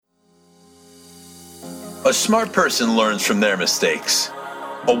A smart person learns from their mistakes.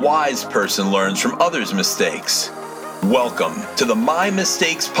 A wise person learns from others' mistakes. Welcome to the My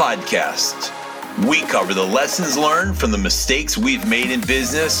Mistakes Podcast. We cover the lessons learned from the mistakes we've made in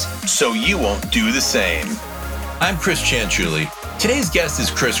business so you won't do the same. I'm Chris Chanchuli. Today's guest is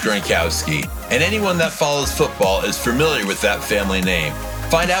Chris Gronkowski, and anyone that follows football is familiar with that family name.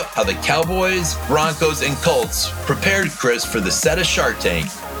 Find out how the Cowboys, Broncos, and Colts prepared Chris for the set of Shark Tank,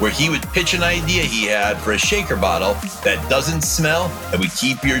 where he would pitch an idea he had for a shaker bottle that doesn't smell and would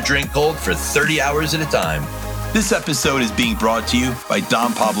keep your drink cold for 30 hours at a time. This episode is being brought to you by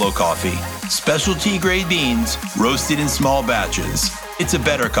Don Pablo Coffee. Specialty grade beans, roasted in small batches. It's a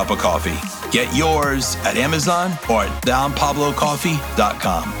better cup of coffee. Get yours at Amazon or at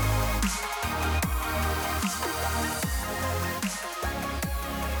donpablocoffee.com.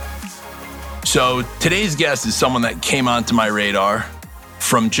 So today's guest is someone that came onto my radar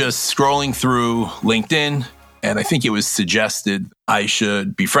from just scrolling through LinkedIn, and I think it was suggested I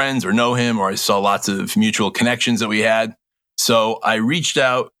should be friends or know him, or I saw lots of mutual connections that we had. So I reached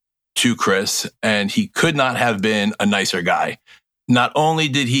out to Chris, and he could not have been a nicer guy. Not only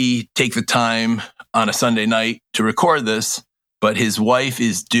did he take the time on a Sunday night to record this, but his wife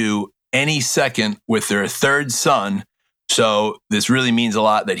is due any second with their third son. So this really means a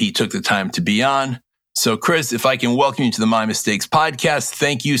lot that he took the time to be on. So Chris, if I can welcome you to the My Mistakes Podcast,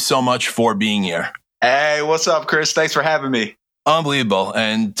 thank you so much for being here. Hey, what's up, Chris? Thanks for having me. Unbelievable.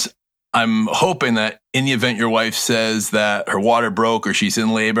 And I'm hoping that in the event your wife says that her water broke or she's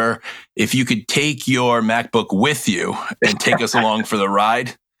in labor, if you could take your MacBook with you and take us along for the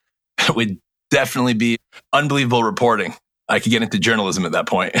ride, it would definitely be unbelievable reporting. I could get into journalism at that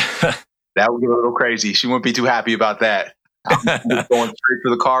point. That would get a little crazy. She wouldn't be too happy about that. I'm just going straight for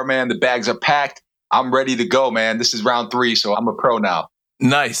the car, man. The bags are packed. I'm ready to go, man. This is round 3, so I'm a pro now.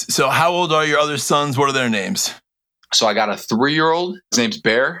 Nice. So how old are your other sons? What are their names? So I got a 3-year-old. His name's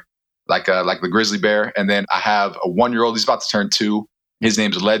Bear, like the grizzly bear. And then I have a 1-year-old. He's about to turn 2. His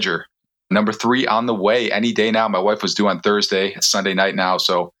name's Ledger. Number 3 on the way any day now. My wife was due on Thursday. It's Sunday night now.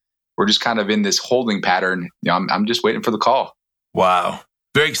 So we're just kind of in this holding pattern. You know, I'm just waiting for the call. Wow.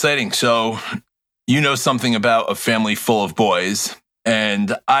 Very exciting. So you know something about a family full of boys.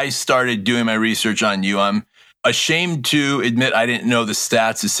 And I started doing my research on you. I'm ashamed to admit I didn't know the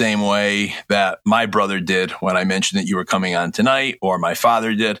stats the same way that my brother did when I mentioned that you were coming on tonight, or my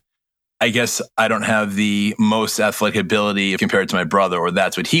father did. I guess I don't have the most athletic ability compared to my brother, or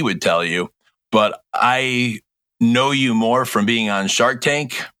that's what he would tell you. But I know you more from being on Shark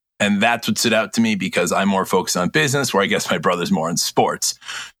Tank. And that's what stood out to me because I'm more focused on business, where I guess my brother's more on sports.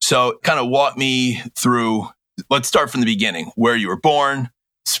 So kind of walk me through, let's start from the beginning, where you were born,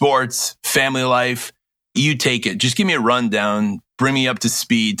 sports, family life. You take it. Just give me a rundown. Bring me up to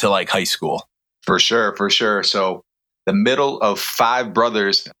speed to like high school. For sure. So the middle of 5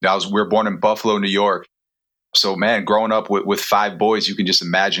 brothers. We were born in Buffalo, New York. So, man, growing up with 5 boys, you can just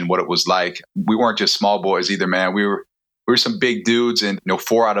imagine what it was like. We weren't just small boys either, man. We were some big dudes, and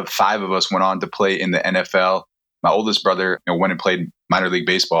 4 out of 5 of us went on to play in the NFL. My oldest brother went and played minor league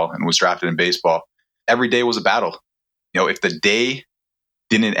baseball and was drafted in baseball. Every day was a battle. If the day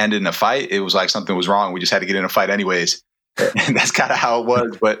didn't end in a fight, it was like something was wrong. We just had to get in a fight anyways. And that's kind of how it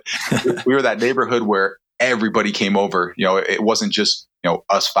was. But we were that neighborhood where everybody came over. It wasn't just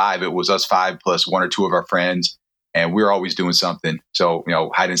us 5. It was us 5 plus 1 or 2 of our friends. And we were always doing something. So,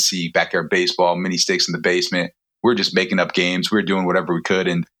 hide and seek, backyard baseball, mini stakes in the basement. We were just making up games. We were doing whatever we could.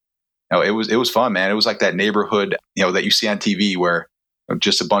 And it was fun, man. It was like that neighborhood, that you see on TV where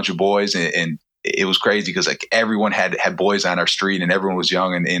just a bunch of boys. And it was crazy because like everyone had boys on our street, and everyone was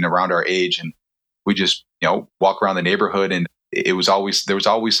young and around our age. And we just, walk around the neighborhood, and there was always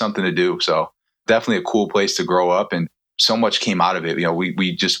something to do. So definitely a cool place to grow up. And so much came out of it.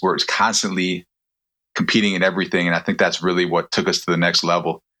 We just were constantly competing in everything. And I think that's really what took us to the next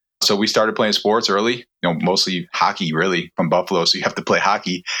level. So we started playing sports early, mostly hockey, really, from Buffalo. So you have to play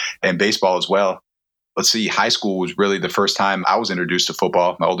hockey and baseball as well. Let's see, high school was really the first time I was introduced to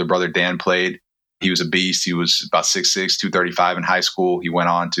football. My older brother, Dan, played. He was a beast. He was about 6'6", 235 in high school. He went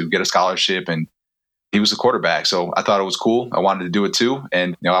on to get a scholarship, and he was a quarterback. So I thought it was cool. I wanted to do it too.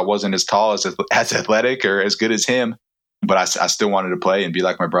 And, I wasn't as tall, as athletic or as good as him, but I still wanted to play and be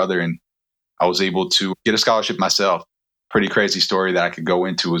like my brother. And I was able to get a scholarship myself. Pretty crazy story that I could go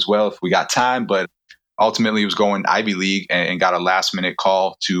into as well if we got time. But ultimately, he was going Ivy League and got a last minute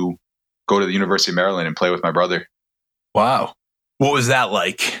call to go to the University of Maryland and play with my brother. Wow. What was that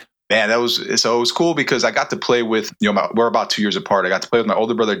like? Man, it was cool because I got to play with, we're about 2 years apart. I got to play with my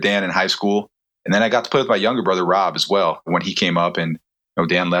older brother, Dan, in high school. And then I got to play with my younger brother, Rob, as well, when he came up and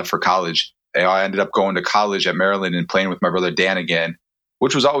Dan left for college. I ended up going to college at Maryland and playing with my brother Dan again,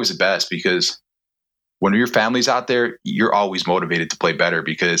 which was always the best because when your family's out there, you're always motivated to play better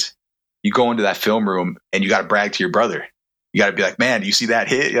because you go into that film room and you got to brag to your brother. You got to be like, man, you see that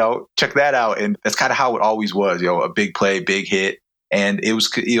hit? Check that out. And that's kind of how it always was, a big play, big hit. And it was,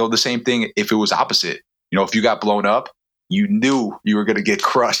 the same thing if it was opposite. If you got blown up, you knew you were going to get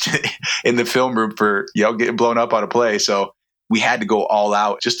crushed in the film room for, getting blown up on a play. So we had to go all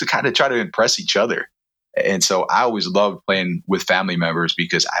out just to kind of try to impress each other. And so I always loved playing with family members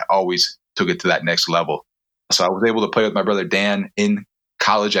because I always took it to that next level. So I was able to play with my brother Dan in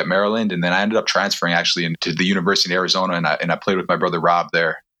college at Maryland. And then I ended up transferring actually into the University of Arizona. And I played with my brother Rob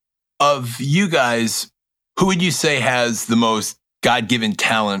there. Of you guys, who would you say has the most God-given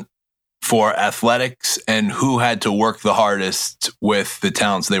talent for athletics and who had to work the hardest with the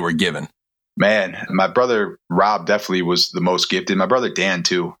talents they were given? Man, my brother Rob definitely was the most gifted. My brother Dan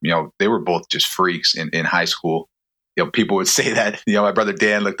too. They were both just freaks in high school. People would say that, my brother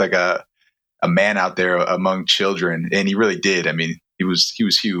Dan looked like a man out there among children. And he really did. I mean, he was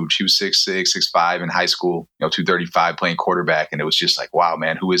huge. He was 6'6", 6'5" in high school, 235 playing quarterback. And it was just like, wow,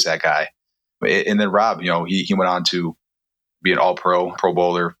 man, who is that guy? And then Rob, he went on to be an all-pro, Pro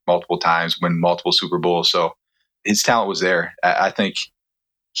Bowler multiple times, win multiple Super Bowls. So his talent was there. I think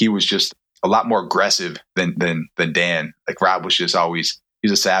he was just a lot more aggressive than Dan. Like Rob was just always,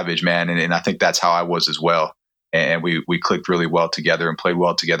 he's a savage, man. And I think that's how I was as well. And we clicked really well together and played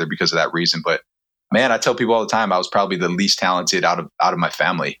well together because of that reason. But man, I tell people all the time, I was probably the least talented out of my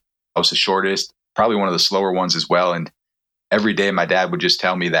family. I was the shortest, probably one of the slower ones as well. And every day my dad would just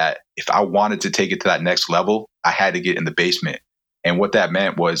tell me that if I wanted to take it to that next level, I had to get in the basement. And what that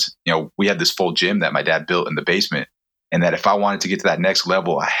meant was, we had this full gym that my dad built in the basement. And that if I wanted to get to that next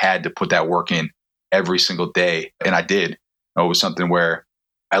level, I had to put that work in every single day. And I did. It was something where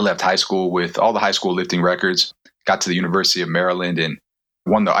I left high school with all the high school lifting records, got to the University of Maryland and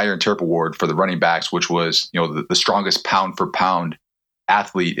won the Iron Terp Award for the running backs, which was, the strongest pound for pound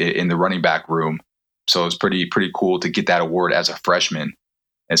athlete in the running back room. So it was pretty cool to get that award as a freshman.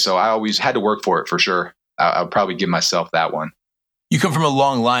 And so I always had to work for it for sure. I'll probably give myself that one. You come from a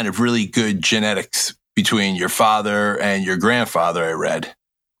long line of really good genetics between your father and your grandfather, I read.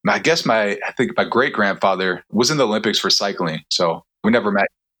 I guess I think my great grandfather was in the Olympics for cycling. So we never met.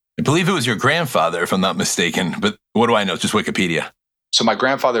 I believe it was your grandfather, if I'm not mistaken. But what do I know? It's just Wikipedia. So my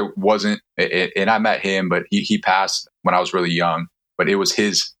grandfather wasn't, and I met him, but he passed when I was really young. But it was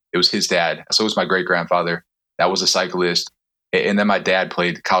his dad. So it was my great grandfather. That was a cyclist. And then my dad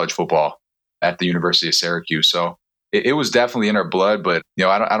played college football at the University of Syracuse. So it was definitely in our blood, but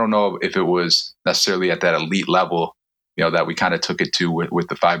I don't know if it was necessarily at that elite level, that we kind of took it to with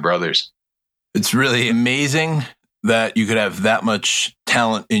the five brothers. It's really amazing that you could have that much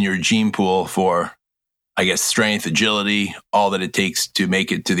talent in your gene pool for, I guess, strength, agility, all that it takes to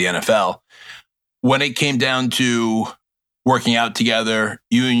make it to the NFL. When it came down to working out together,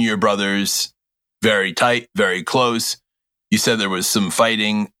 you and your brothers, very tight, very close. You said there was some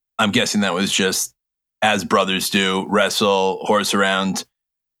fighting. I'm guessing that was just as brothers do, wrestle, horse around.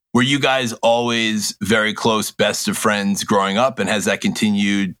 Were you guys always very close, best of friends growing up? And has that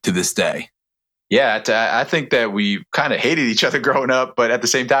continued to this day? Yeah, I think that we kind of hated each other growing up, but at the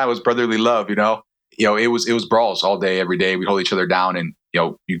same time, it was brotherly love, It was brawls all day, every day. We'd hold each other down and,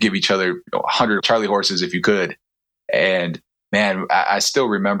 you give each other 100 Charlie horses if you could. And man, I still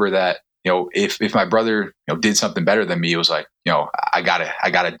remember that, if my brother, did something better than me, it was like, I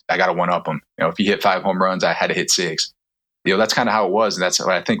gotta one up him. If he hit 5 home runs, I had to hit 6. That's kind of how it was. And that's what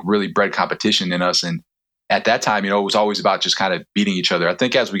I think really bred competition in us. And at that time, it was always about just kind of beating each other. I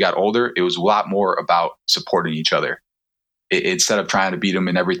think as we got older, it was a lot more about supporting each other. Instead of trying to beat them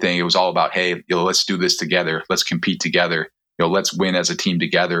in everything, it was all about, hey, let's do this together. Let's compete together. Let's win as a team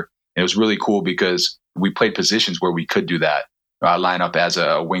together. And it was really cool because we played positions where we could do that. I line up as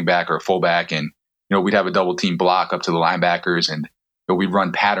a wingback or a fullback, and we'd have a double team block up to the linebackers, and we'd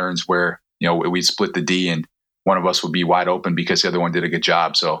run patterns where we'd split the D, and one of us would be wide open because the other one did a good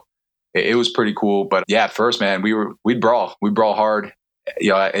job. So it was pretty cool. But yeah, at first, man, we'd brawl hard.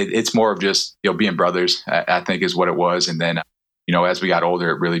 It's more of just being brothers, I think, is what it was. And then as we got older,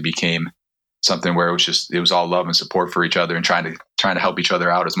 it really became something where it was all love and support for each other and trying to help each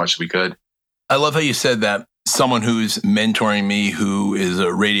other out as much as we could. I love how you said that. Someone who's mentoring me, who is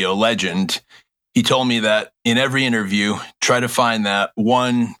a radio legend, he told me that in every interview, try to find that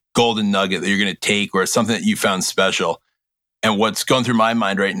one golden nugget that you're going to take or something that you found special. And what's going through my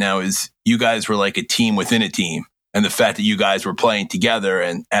mind right now is you guys were like a team within a team. And the fact that you guys were playing together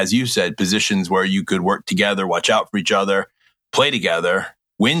and, as you said, positions where you could work together, watch out for each other, play together,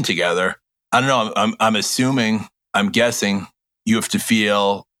 win together. I don't know. I'm guessing you have to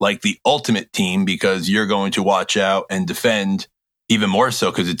feel like the ultimate team because you're going to watch out and defend even more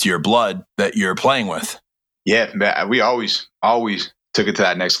so because it's your blood that you're playing with. Yeah, man, we always took it to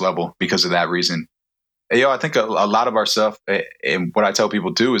that next level because of that reason. I think a lot of our stuff, and what I tell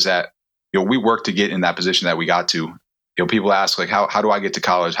people too, is that we worked to get in that position that we got to. People ask like, how do I get to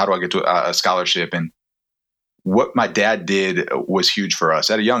college? How do I get to a scholarship? And what my dad did was huge for us.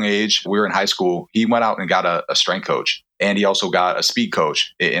 At a young age, we were in high school. He went out and got a strength coach, and he also got a speed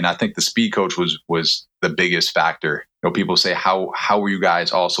coach. And I think the speed coach was the biggest factor. People say, how were you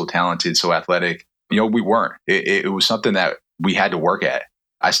guys all so talented, so athletic? We weren't. It was something that we had to work at.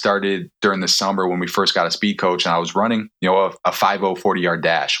 I started during the summer when we first got a speed coach, and I was running, a 5:0 40-yard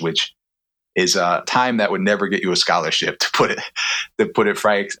dash, which is a time that would never get you a scholarship, to put it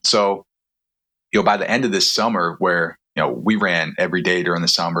frank. So, by the end of this summer, where we ran every day during the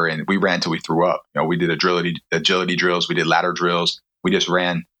summer, and we ran till we threw up. We did agility drills, we did ladder drills, we just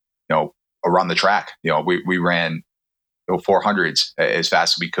ran, around the track. We ran 400s as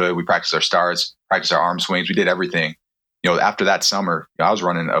fast as we could. We practiced our starts, practiced our arm swings. We did everything. After that summer, I was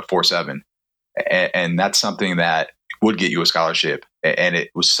running a 4.7, and that's something that would get you a scholarship. And it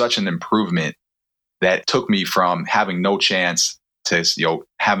was such an improvement that took me from having no chance to,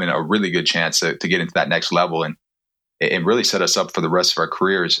 having a really good chance to get into that next level. And it really set us up for the rest of our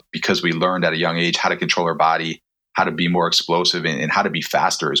careers because we learned at a young age how to control our body, how to be more explosive, and how to be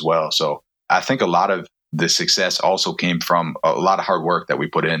faster as well. So I think a lot of the success also came from a lot of hard work that we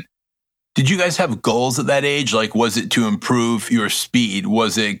put in. Did you guys have goals at that age? Like, was it to improve your speed?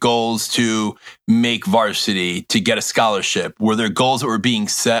 Was it goals to make varsity, to get a scholarship? Were there goals that were being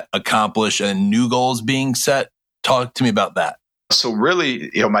set, accomplished, and new goals being set? Talk to me about that. So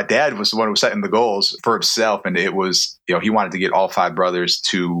really, my dad was the one who was setting the goals for himself. And it was, he wanted to get all 5 brothers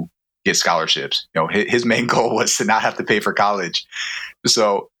to get scholarships. His main goal was to not have to pay for college.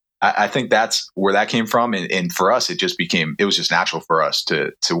 So I think that's where that came from. And for us, it was just natural for us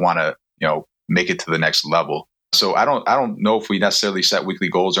to want to, make it to the next level. So I don't know if we necessarily set weekly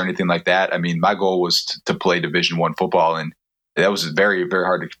goals or anything like that. I mean, my goal was to play Division I football, and that was very, very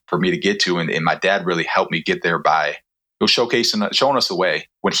hard for me to get to. And my dad really helped me get there by showing us the way.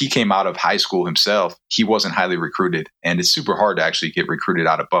 When he came out of high school himself, he wasn't highly recruited, and it's super hard to actually get recruited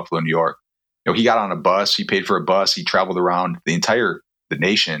out of Buffalo, New York. He got on a bus, he paid for a bus, he traveled around the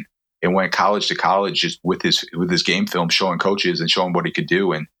nation and went college to college just with his game film, showing coaches and showing what he could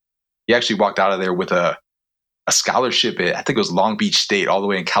do. And he actually walked out of there with a scholarship at, I think it was Long Beach State, all the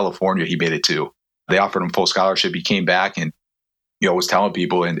way in California. He made it to. They offered him full scholarship. He came back and was telling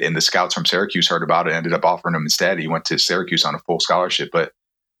people, and the scouts from Syracuse heard about it, ended up offering him instead. He went to Syracuse on a full scholarship, but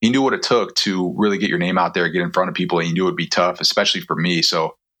he knew what it took to really get your name out there, get in front of people, and he knew it would be tough, especially for me.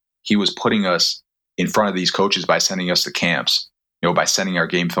 So he was putting us in front of these coaches by sending us to camps, by sending our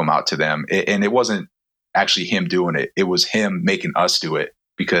game film out to them. And it wasn't actually him doing it. It was him making us do it,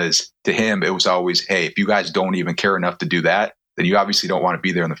 because to him, it was always, hey, if you guys don't even care enough to do that, then you obviously don't want to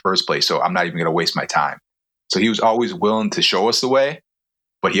be there in the first place. So I'm not even going to waste my time. So he was always willing to show us the way,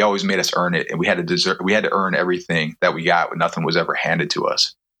 but he always made us earn it. And we had to earn everything that we got, but nothing was ever handed to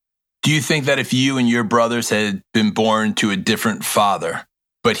us. Do you think that if you and your brothers had been born to a different father,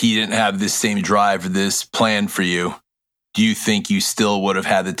 but he didn't have this same drive or this plan for you, do you think you still would have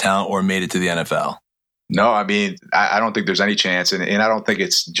had the talent or made it to the NFL? No, I mean, I don't think there's any chance. And I don't think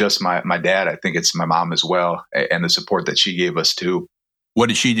it's just my dad. I think it's my mom as well, and the support that she gave us too. What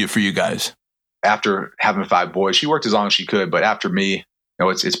did she do for you guys? After having 5 boys, she worked as long as she could. But after me,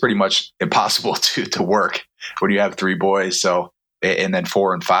 it's pretty much impossible to work when you have 3 boys. So, and then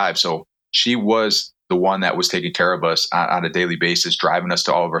 4 and 5. So she was the one that was taking care of us on a daily basis, driving us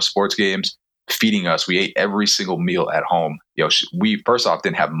to all of our sports games, feeding us. We ate every single meal at home. We first off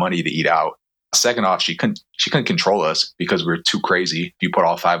didn't have money to eat out. Second off, she couldn't control us because we were too crazy. If you put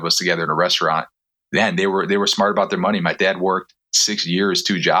all 5 of us together in a restaurant, then they were smart about their money. My dad worked 6 years,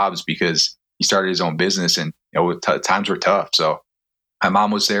 2 jobs, because he started his own business, and times were tough. So my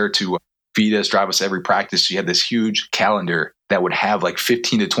mom was there to feed us, drive us every practice. She had this huge calendar that would have like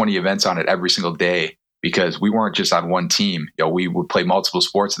 15 to 20 events on it every single day, because we weren't just on one team. We would play multiple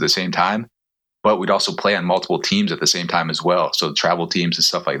sports at the same time, but we'd also play on multiple teams at the same time as well. So travel teams and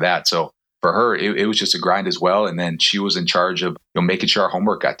stuff like that. So for her, it was just a grind as well. And then she was in charge of making sure our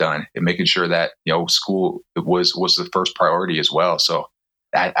homework got done and making sure that school was the first priority as well. So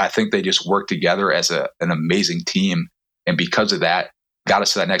I think they just worked together as an amazing team, and because of that, got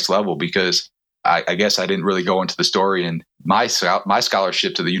us to that next level. Because I guess I didn't really go into the story, and my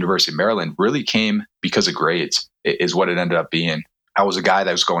scholarship to the University of Maryland really came because of grades, is what it ended up being. I was a guy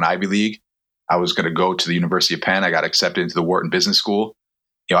that was going Ivy League, I was going to go to the University of Penn. I got accepted into the Wharton Business School.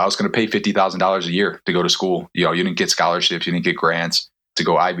 I was going to pay $50,000 a year to go to school. You didn't get scholarships, you didn't get grants to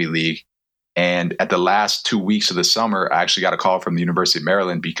go Ivy League. And at the last 2 weeks of the summer, I actually got a call from the University of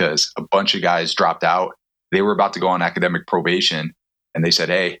Maryland because a bunch of guys dropped out. They were about to go on academic probation. And they said,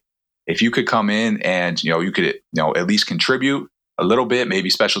 hey, if you could come in and, you could, at least contribute a little bit, maybe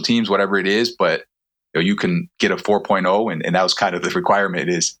special teams, whatever it is, but you can get a 4.0. And that was kind of the requirement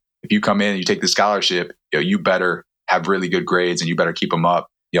is if you come in and you take the scholarship, you better have really good grades and you better keep them up.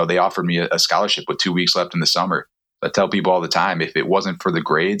 They offered me a scholarship with 2 weeks left in the summer. I tell people all the time, if it wasn't for the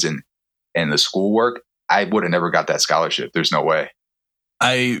grades and the schoolwork, I would have never got that scholarship. There's no way.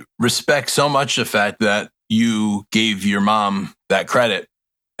 I respect so much the fact that you gave your mom that credit.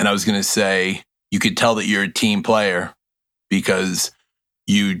 And I was going to say, you could tell that you're a team player because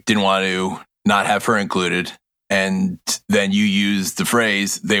you didn't want to not have her included. And then you used the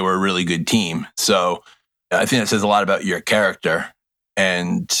phrase, they were a really good team. So I think that says a lot about your character.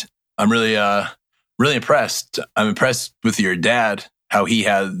 And I'm really impressed. I'm impressed with your dad, how he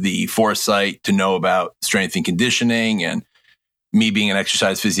had the foresight to know about strength and conditioning. And me being an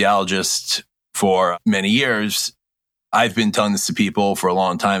exercise physiologist for many years, I've been telling this to people for a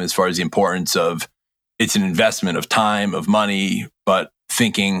long time as far as the importance of it's an investment of time, of money, but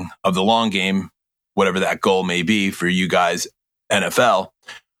thinking of the long game, whatever that goal may be for you guys, NFL.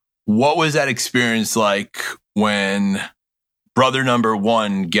 What was that experience like when brother number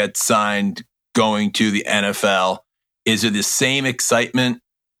one gets signed going to the NFL? Is it the same excitement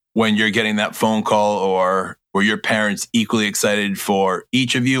when you're getting that phone call, or were your parents equally excited for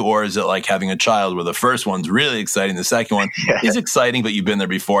each of you? Or is it like having a child where the first one's really exciting, the second one is exciting, but you've been there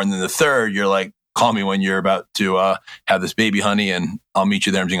before, and then the third, you're like, call me when you're about to have this baby, honey, and I'll meet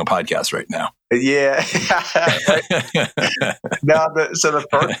you there. I'm doing a podcast right now. Yeah. So the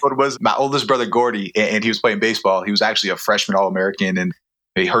first one was my oldest brother, Gordy, and he was playing baseball. He was actually a freshman All-American, and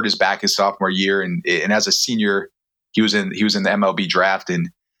he hurt his back his sophomore year. And as a senior, he was in the MLB draft. And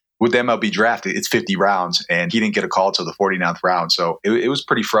with the MLB draft, it's 50 rounds, and he didn't get a call till the 49th round. So it was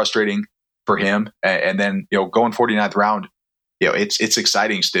pretty frustrating for him. And then, going 49th round, it's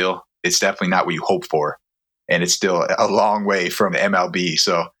exciting still. It's definitely not what you hope for. And it's still a long way from MLB.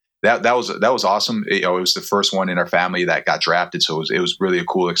 So that was awesome. It was the first one in our family that got drafted. So it was really a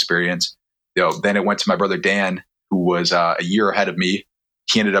cool experience. Then it went to my brother Dan, who was a year ahead of me.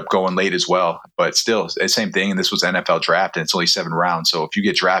 He ended up going late as well, but still the same thing. And this was NFL draft, and it's only 7 rounds. So if you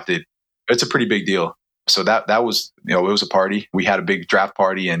get drafted, it's a pretty big deal. So that was, it was a party. We had a big draft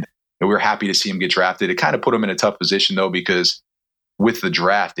party, and we were happy to see him get drafted. It kind of put him in a tough position though, because with the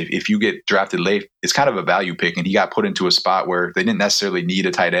draft, if you get drafted late, it's kind of a value pick, and he got put into a spot where they didn't necessarily need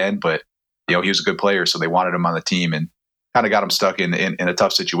a tight end, but he was a good player, so they wanted him on the team, and kind of got him stuck in a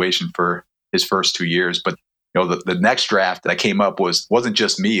tough situation for his first 2 years. But the next draft that came up wasn't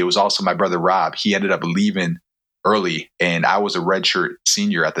just me; it was also my brother Rob. He ended up leaving early, and I was a redshirt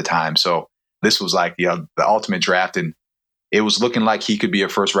senior at the time, so this was like the ultimate draft, and it was looking like he could be a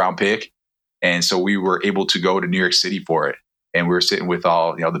first round pick, and so we were able to go to New York City for it. And we were sitting with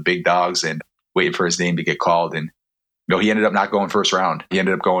all, the big dogs and waiting for his name to get called. And, he ended up not going first round. He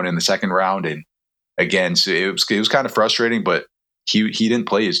ended up going in the second round. And again, so it was kind of frustrating, but he didn't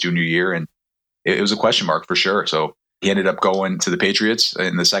play his junior year, and it was a question mark for sure. So he ended up going to the Patriots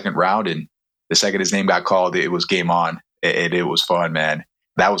in the second round. And the second his name got called, it was game on. It was fun, man.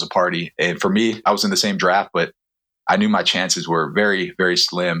 That was a party. And for me, I was in the same draft, but I knew my chances were very, very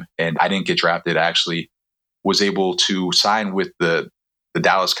slim. And I didn't get drafted. I actually was able to sign with the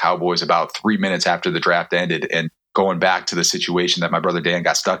Dallas Cowboys about 3 minutes after the draft ended. And going back to the situation that my brother Dan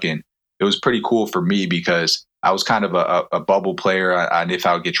got stuck in, it was pretty cool for me because I was kind of a bubble player on if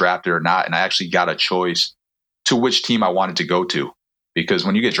I would get drafted or not. And I actually got a choice to which team I wanted to go to. Because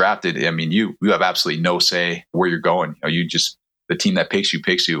when you get drafted, I mean, you have absolutely no say where you're going. The team that picks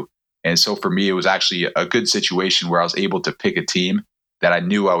you. And so for me, it was actually a good situation where I was able to pick a team that I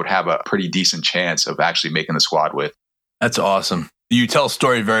knew I would have a pretty decent chance of actually making the squad with. That's awesome. You tell a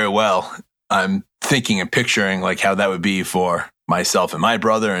story very well. I'm thinking and picturing like how that would be for myself and my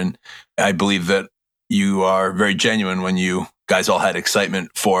brother. And I believe that you are very genuine when you guys all had excitement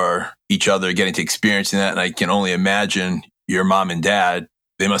for each other, getting to experiencing that. And I can only imagine your mom and dad,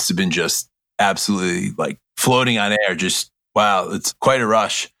 they must have been just absolutely like floating on air. Just, wow, it's quite a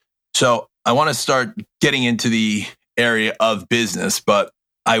rush. So I want to start getting into the area of business, but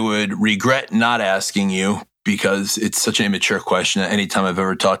I would regret not asking you because it's such an immature question. Anytime I've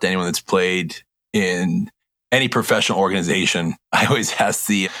ever talked to anyone that's played in any professional organization, I always ask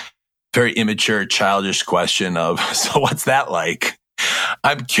the very immature, childish question of, so what's that like?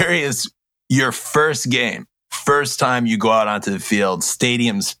 I'm curious, Your first game, first time you go out onto the field,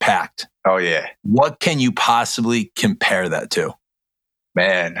 stadium's packed. Oh, yeah. What can you possibly compare that to?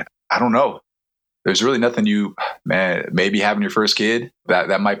 Man, I don't know. There's really nothing maybe having your first kid,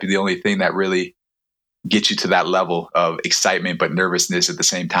 that might be the only thing that really gets you to that level of excitement, but nervousness at the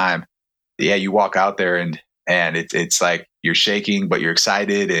same time. Yeah, you walk out there and it's like you're shaking, but you're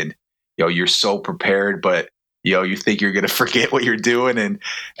excited, and you're so prepared, but you think you're gonna forget what you're doing, and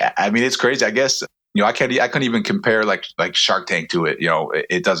I mean it's crazy. I guess I couldn't even compare like Shark Tank to it.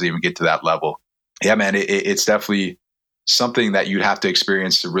 It doesn't even get to that level. Yeah, man, it's definitely something that you'd have to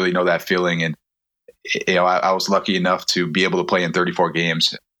experience to really know that feeling. And I was lucky enough to be able to play in 34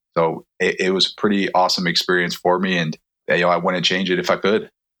 games, so it was a pretty awesome experience for me, and I wouldn't change it if I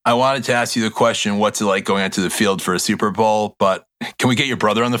could. I wanted to ask you the question, what's it like going onto the field for a Super Bowl? But can we get your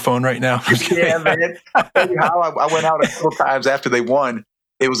brother on the phone right now? Yeah, man. I went out a couple times after they won.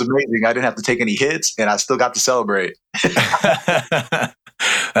 It was amazing. I didn't have to take any hits, and I still got to celebrate.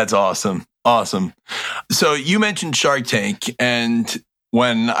 That's awesome. Awesome. So you mentioned Shark Tank, and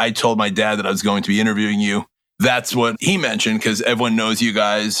when I told my dad that I was going to be interviewing you, that's what he mentioned, because everyone knows you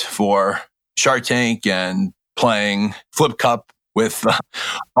guys for Shark Tank and playing Flip Cup with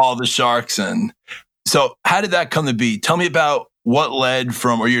all the sharks. And so how did that come to be? Tell me about what led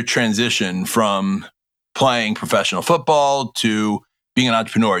from, or your transition from playing professional football to being an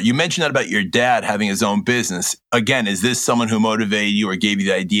entrepreneur. You mentioned that about your dad having his own business. Again, is this someone who motivated you or gave you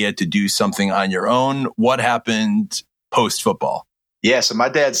the idea to do something on your own? What happened post football? Yeah, so my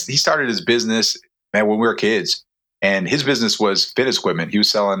he started his business, man, when we were kids, and his business was fitness equipment. He was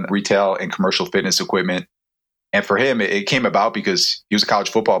selling retail and commercial fitness equipment. And for him, it came about because he was a college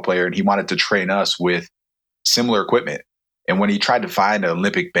football player and he wanted to train us with similar equipment. And when he tried to find an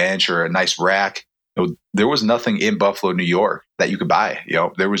Olympic bench or a nice rack, there was nothing in Buffalo, New York that you could buy.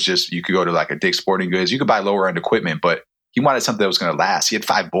 There was just, you could go to like a Dick's Sporting Goods, you could buy lower end equipment, but he wanted something that was going to last. He had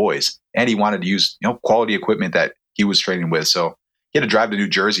 5 boys and he wanted to use, quality equipment that he was training with. So he had to drive to New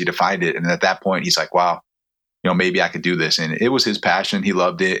Jersey to find it. And at that point, he's like, wow, maybe I could do this. And it was his passion. He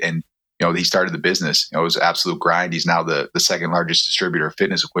loved it. And he started the business. It was an absolute grind. He's now the second largest distributor of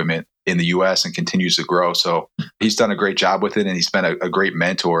fitness equipment in the U.S. and continues to grow. So he's done a great job with it, and he's been a great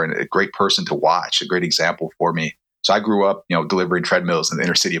mentor and a great person to watch, a great example for me. So I grew up, delivering treadmills in the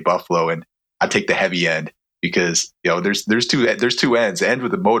inner city of Buffalo, and I take the heavy end because there's two ends. The end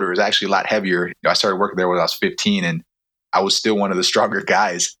with the motor is actually a lot heavier. I started working there when I was 15, and I was still one of the stronger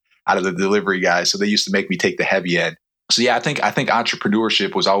guys out of the delivery guys. So they used to make me take the heavy end. So yeah, I think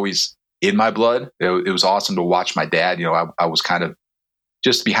entrepreneurship was always in my blood. It was awesome to watch my dad. I was kind of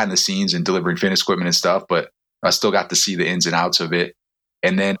just behind the scenes and delivering fitness equipment and stuff, but I still got to see the ins and outs of it.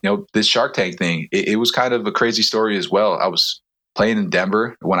 And then, this Shark Tank thing, it was kind of a crazy story as well. I was playing in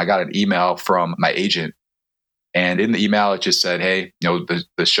Denver when I got an email from my agent. And in the email, it just said, hey,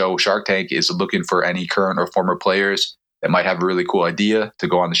 the show Shark Tank is looking for any current or former players that might have a really cool idea to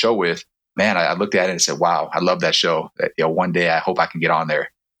go on the show with. Man, I looked at it and said, wow, I love that show. One day I hope I can get on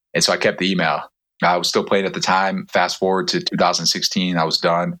there. And so I kept the email. I was still playing at the time. Fast forward to 2016, I was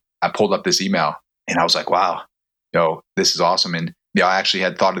done. I pulled up this email and I was like, wow, this is awesome. And I actually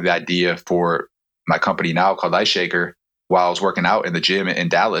had thought of the idea for my company now called Ice Shaker while I was working out in the gym in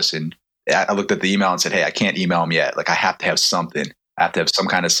Dallas. And I looked at the email and said, hey, I can't email them yet. Like, I have to have something. I have to have some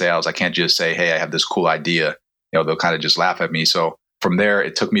kind of sales. I can't just say, hey, I have this cool idea. They'll kind of just laugh at me. So from there,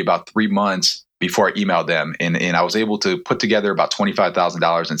 it took me about 3 months before I emailed them. And I was able to put together about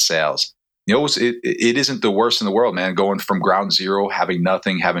 $25,000 in sales. It isn't the worst in the world, man, going from ground zero, having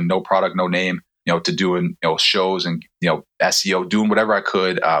nothing, having no product, no name, to doing, shows and, SEO, doing whatever I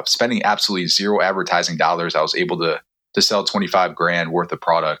could, spending absolutely zero advertising dollars. I was able to sell $25,000 worth of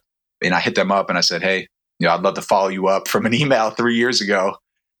product. And I hit them up and I said, hey, I'd love to follow you up from an email 3 years ago.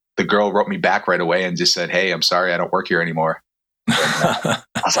 The girl wrote me back right away and just said, hey, I'm sorry, I don't work here anymore. And, I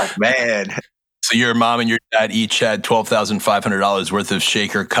was like, man. So your mom and your dad each had $12,500 worth of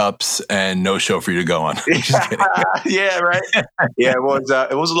shaker cups and no show for you to go on. Yeah, right. Yeah, it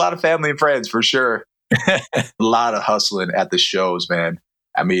was a lot of family and friends for sure. A lot of hustling at the shows, man.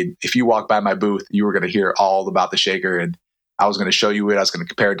 I mean, if you walk by my booth, you were going to hear all about the shaker, and I was going to show you it. I was going to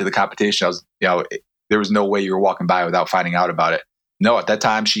compare it to the competition. There was no way you were walking by without finding out about it. No, at that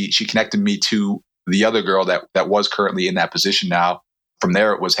time, she connected me to the other girl that was currently in that position now. From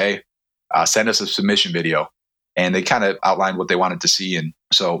there, it was, hey, send us a submission video. And they kind of outlined what they wanted to see. And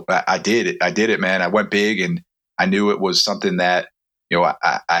so I did it. I did it, man. I went big, and I knew it was something that,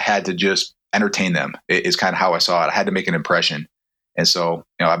 I had to just entertain them. It is kind of how I saw it. I had to make an impression. And so,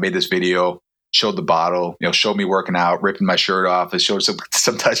 I made this video. showed the bottle, showed me working out, ripping my shirt off. It showed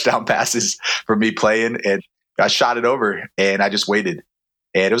some touchdown passes for me playing, and I shot it over, and I just waited.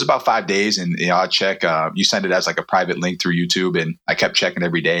 And it was about 5 days, and I check. You send it as like a private link through YouTube, and I kept checking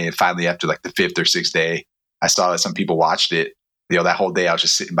every day. And finally, after like the 5th or 6th day, I saw that some people watched it. That whole day, I was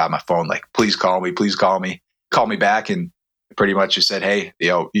just sitting by my phone, like, please call me, call me back, and pretty much just said, hey,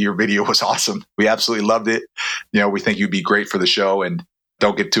 your video was awesome. We absolutely loved it. We think you'd be great for the show, and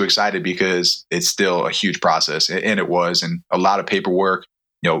don't get too excited because it's still a huge process, and it was, and a lot of paperwork.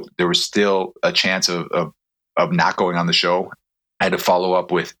 There was still a chance of not going on the show. I had to follow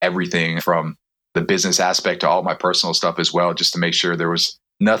up with everything from the business aspect to all my personal stuff as well, just to make sure there was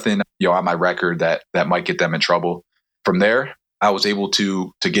nothing, on my record that might get them in trouble. From there, I was able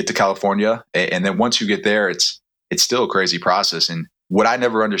to get to California. And then once you get there, it's still a crazy process. And what I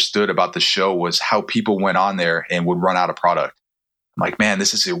never understood about the show was how people went on there and would run out of product. I'm like, man,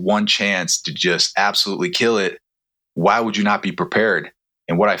 this is your one chance to just absolutely kill it. Why would you not be prepared?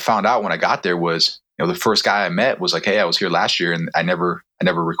 And what I found out when I got there was, the first guy I met was like, hey, I was here last year and I never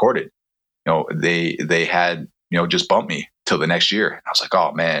recorded. They had, just bumped me till the next year. And I was like,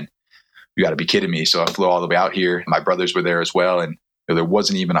 oh man, you got to be kidding me. So I flew all the way out here. My brothers were there as well. And there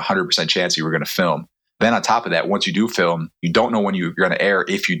wasn't even 100% chance you were going to film. Then on top of that, once you do film, you don't know when you're going to air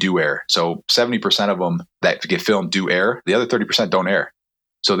if you do air. So 70% of them that get filmed do air. The other 30% don't air.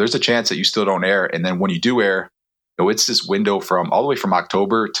 So there's a chance that you still don't air. And then when you do air, it's this window from all the way from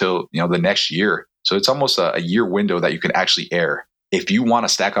October till, the next year. So it's almost a year window that you can actually air. If you want to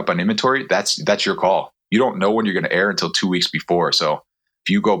stack up on inventory, that's your call. You don't know when you're going to air until 2 weeks before. So if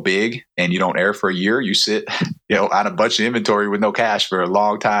you go big and you don't air for a year, you sit, on a bunch of inventory with no cash for a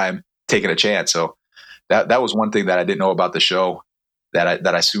long time, taking a chance. So that was one thing that I didn't know about the show that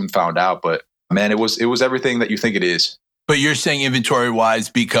I soon found out. But man, it was everything that you think it is. But you're saying inventory wise,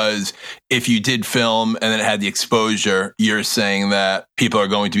 because if you did film and then it had the exposure, you're saying that people are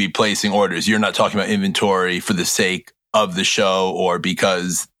going to be placing orders. You're not talking about inventory for the sake of the show or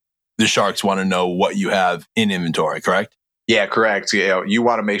because the Sharks want to know what you have in inventory, correct? Yeah, correct. You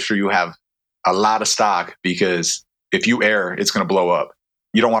want to make sure you have a lot of stock because if you air, it's going to blow up.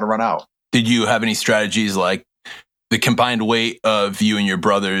 You don't want to run out. Did you have any strategies like the combined weight of you and your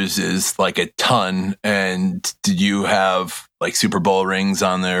brothers is like a ton? And did you have like Super Bowl rings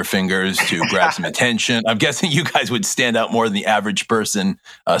on their fingers to grab some attention? I'm guessing you guys would stand out more than the average person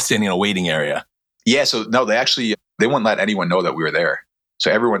standing in a waiting area. Yeah. So no, they wouldn't let anyone know that we were there.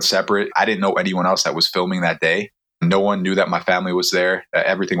 So everyone's separate. I didn't know anyone else that was filming that day. No one knew that my family was there.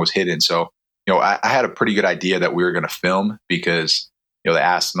 Everything was hidden. So, I had a pretty good idea that we were going to film because, they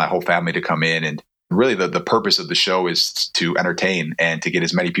asked my whole family to come in, and really the purpose of the show is to entertain and to get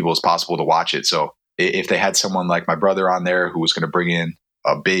as many people as possible to watch it. So if they had someone like my brother on there who was going to bring in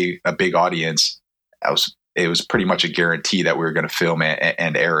a big audience, it was pretty much a guarantee that we were going to film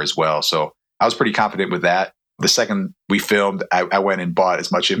and air as well. So I was pretty confident with that. The second we filmed, I went and bought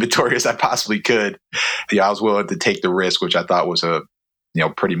as much inventory as I possibly could. I was willing to take the risk, which I thought was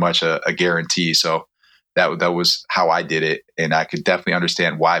pretty much a guarantee. So that was how I did it. And I could definitely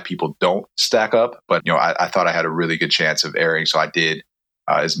understand why people don't stack up. But, I thought I had a really good chance of airing. So I did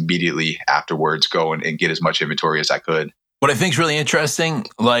as immediately afterwards go and get as much inventory as I could. What I think is really interesting,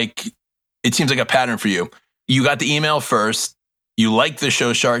 like it seems like a pattern for you. You got the email first. You liked the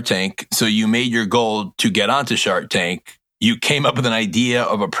show Shark Tank. So you made your goal to get onto Shark Tank. You came up with an idea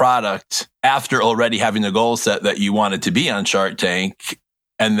of a product after already having the goal set that you wanted to be on Shark Tank.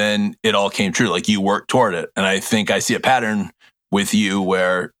 And then it all came true. Like you worked toward it. And I think I see a pattern with you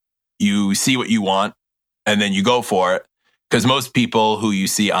where you see what you want and then you go for it. Because most people who you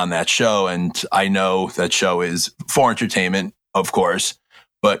see on that show, and I know that show is for entertainment, of course,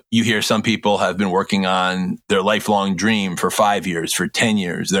 but you hear some people have been working on their lifelong dream for 5 years, for 10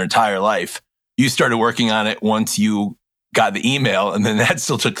 years, their entire life. You started working on it once you got the email, and then that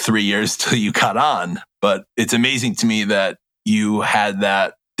still took 3 years till you got on. But it's amazing to me that you had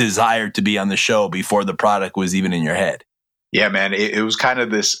that desire to be on the show before the product was even in your head. Yeah, man, it was kind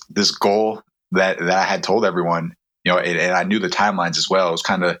of this goal that I had told everyone, and I knew the timelines as well. It was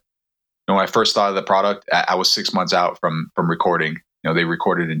kind of, when I first thought of the product, I was 6 months out from recording. They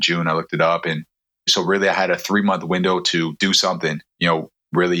recorded in June. I looked it up, and so really I had a 3-month window to do something.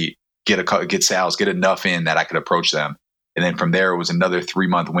 Really get sales, get enough in that I could approach them, and then from there it was another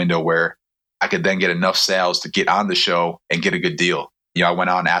 3-month window where I could then get enough sales to get on the show and get a good deal. I went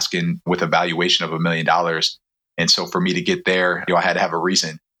on asking with a valuation of $1 million. And so for me to get there, I had to have a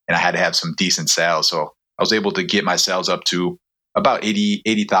reason and I had to have some decent sales. So I was able to get my sales up to about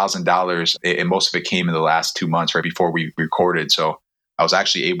 $80,000. And most of it came in the last 2 months right before we recorded. So I was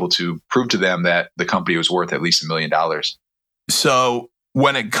actually able to prove to them that the company was worth at least $1 million. So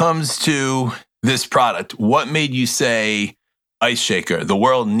when it comes to this product, what made you say Ice Shaker? The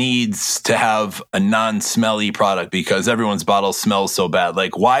world needs to have a non-smelly product because everyone's bottle smells so bad.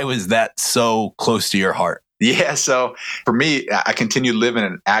 Like, why was that so close to your heart? Yeah. So for me, I continued living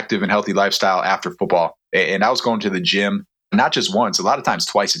an active and healthy lifestyle after football. And I was going to the gym, not just once, a lot of times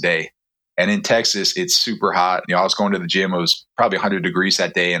twice a day. And in Texas, it's super hot. I was going to the gym. It was probably 100 degrees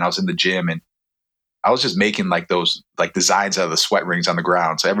that day. And I was in the gym and I was just making like those like designs out of the sweat rings on the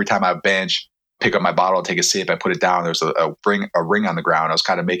ground. So every time I bench, pick up my bottle, take a sip, I put it down. There's a ring on the ground. I was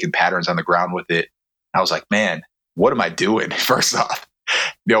kind of making patterns on the ground with it. And I was like, man, what am I doing? First off,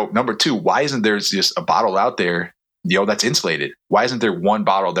 number two, why isn't there just a bottle out there, that's insulated? Why isn't there one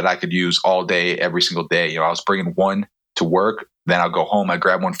bottle that I could use all day, every single day? I was bringing one to work, then I'll go home, I'd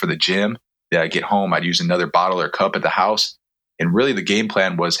grab one for the gym. Then I get home, I'd use another bottle or cup at the house. And really the game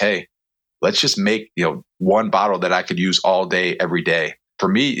plan was, hey, let's just make, one bottle that I could use all day, every day. For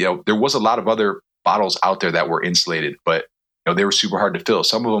me, there was a lot of other bottles out there that were insulated, but they were super hard to fill.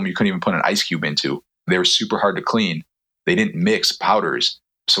 Some of them you couldn't even put an ice cube into. They were super hard to clean. They didn't mix powders.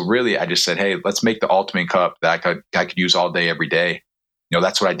 So really, I just said, hey, let's make the ultimate cup that I could use all day, every day.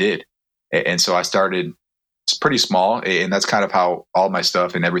 That's what I did. And so I started, it's pretty small. And that's kind of how all my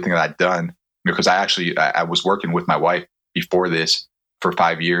stuff and everything that I'd done, because I was working with my wife before this for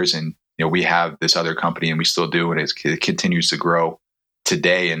 5 years. And, we have this other company and we still do. And it continues to grow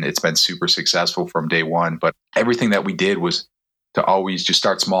today. And it's been super successful from day one. But everything that we did was to always just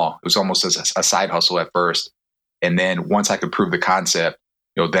start small. It was almost as a side hustle at first. And then once I could prove the concept,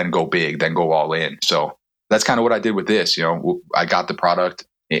 then go big, then go all in. So that's kind of what I did with this. I got the product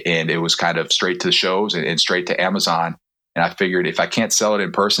and it was kind of straight to the shows and straight to Amazon. And I figured if I can't sell it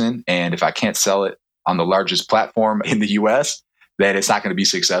in person and if I can't sell it on the largest platform in the US, then it's not going to be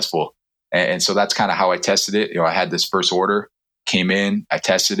successful. And so that's kind of how I tested it. I had this first order, came in, I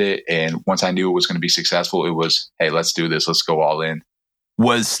tested it. And once I knew it was going to be successful, it was, hey, let's do this. Let's go all in.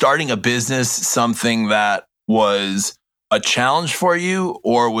 Was starting a business something that was a challenge for you,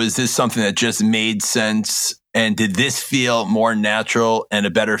 or was this something that just made sense? And did this feel more natural and a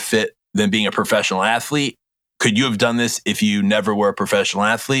better fit than being a professional athlete? Could you have done this if you never were a professional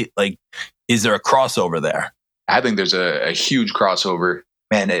athlete? Like, is there a crossover there? I think there's a huge crossover.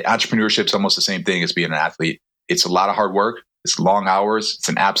 Man, entrepreneurship's almost the same thing as being an athlete. It's a lot of hard work. It's long hours. It's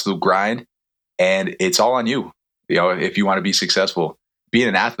an absolute grind. And it's all on you, if you want to be successful. Being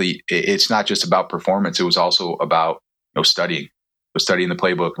an athlete, it's not just about performance. It was also about studying the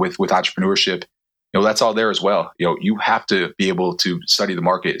playbook. With entrepreneurship, that's all there as well. You have to be able to study the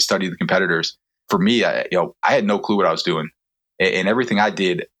market, study the competitors. For me, I had no clue what I was doing, and everything I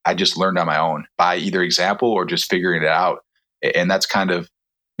did, I just learned on my own by either example or just figuring it out. And that's kind of,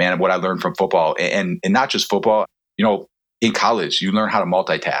 man, what I learned from football, and not just football. In college, you learn how to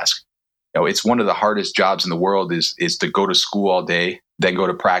multitask. It's one of the hardest jobs in the world is to go to school all day, then go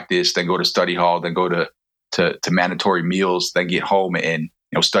to practice, then go to study hall, then go to mandatory meals, then get home and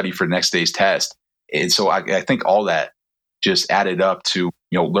study for the next day's test. And so I think all that just added up to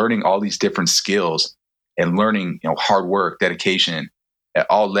learning all these different skills and learning hard work, dedication. It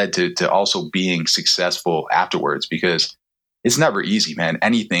all led to also being successful afterwards, because it's never easy, man.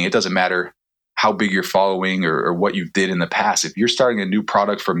 Anything, it doesn't matter how big your following or what you did in the past. If you're starting a new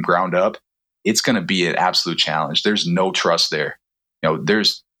product from ground up, it's going to be an absolute challenge. There's no trust there.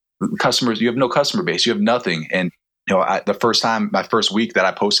 There's customers, you have no customer base, you have nothing. And the first time, my first week that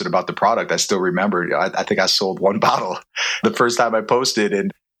I posted about the product, I still remember, I think I sold one bottle the first time I posted.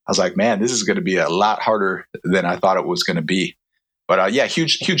 And I was like, man, this is going to be a lot harder than I thought it was going to be. But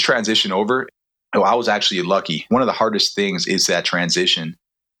huge transition over. I was actually lucky. One of the hardest things is that transition.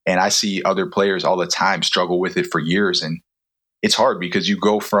 And I see other players all the time struggle with it for years. And it's hard because you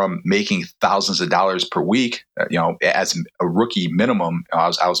go from making thousands of dollars per week, as a rookie minimum. I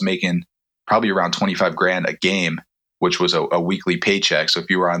was making probably around 25 grand a game, which was a weekly paycheck. So if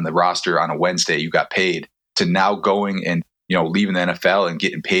you were on the roster on a Wednesday, you got paid, to now going and, leaving the NFL and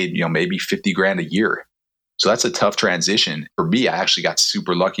getting paid, maybe 50 grand a year. So that's a tough transition. For me, I actually got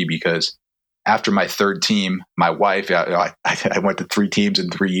super lucky because after my third team, my wife, I went to 3 teams in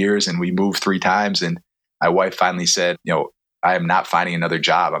 3 years and we moved 3 times. And my wife finally said, I am not finding another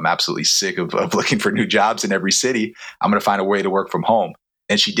job. I'm absolutely sick of looking for new jobs in every city. I'm going to find a way to work from home.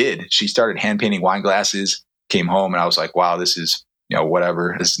 And she did. She started hand painting wine glasses, came home, and I was like, wow, this is,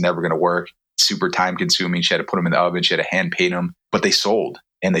 whatever. This is never going to work. Super time consuming. She had to put them in the oven. She had to hand paint them, but they sold,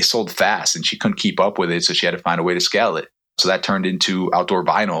 and they sold fast, and she couldn't keep up with it. So she had to find a way to scale it. So that turned into outdoor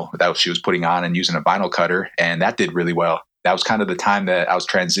vinyl that she was putting on and using a vinyl cutter. And that did really well. that was kind of the time that I was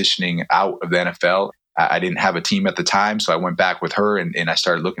transitioning out of the NFL. I didn't have a team at the time, so I went back with her and I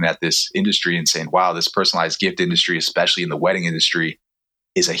started looking at this industry and saying, wow, this personalized gift industry, especially in the wedding industry,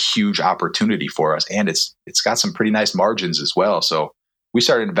 is a huge opportunity for us. And it's got some pretty nice margins as well. So we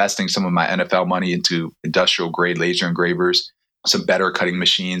started investing some of my NFL money into industrial grade laser engravers, some better cutting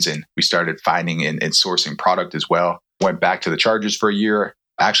machines, and we started finding and sourcing product as well. Went back to the Chargers for a year.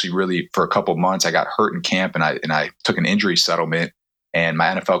 Actually, really for a couple of months, I got hurt in camp and I took an injury settlement, and my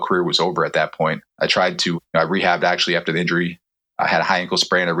NFL career was over at that point. I rehabbed actually after the injury. I had a high ankle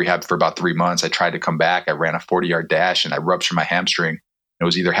sprain. I rehabbed for about 3 months. I tried to come back. I ran a 40-yard dash and I ruptured my hamstring. It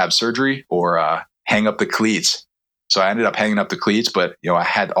was either have surgery or hang up the cleats. So I ended up hanging up the cleats, but I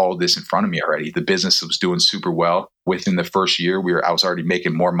had all this in front of me already. The business was doing super well. Within the first year, I was already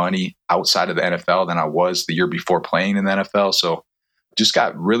making more money outside of the NFL than I was the year before playing in the NFL. So just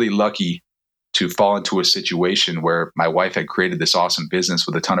got really lucky to fall into a situation where my wife had created this awesome business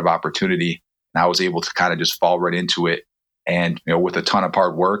with a ton of opportunity, and I was able to kind of just fall right into it. And with a ton of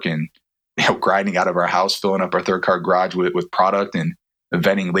hard work and grinding out of our house, filling up our third car garage with product and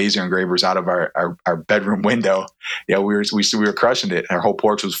venting laser engravers out of our bedroom window. We were crushing it. Our whole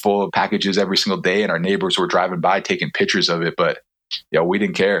porch was full of packages every single day, and our neighbors were driving by taking pictures of it. But we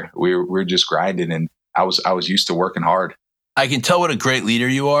didn't care. We were just grinding, and I was used to working hard. I can tell what a great leader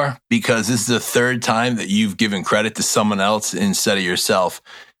you are, because this is the third time that you've given credit to someone else instead of yourself.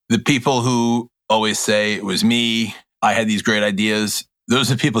 The people who always say it was me, I had these great ideas,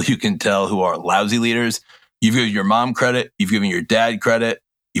 those are people you can tell who are lousy leaders. You've given your mom credit, you've given your dad credit,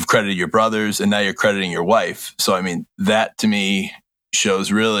 you've credited your brothers, and now you're crediting your wife. So, that to me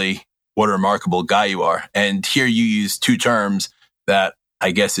shows really what a remarkable guy you are. And here you use two terms that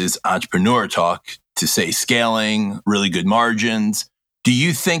I guess is entrepreneur talk to say scaling, really good margins. Do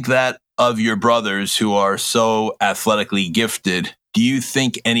you think that of your brothers who are so athletically gifted, do you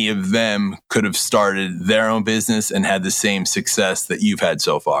think any of them could have started their own business and had the same success that you've had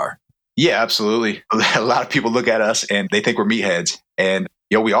so far? Yeah, absolutely. A lot of people look at us and they think we're meatheads, and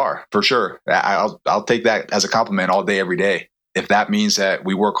we are for sure. I'll take that as a compliment all day, every day. If that means that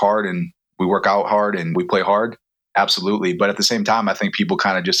we work hard and we work out hard and we play hard, absolutely. But at the same time, I think people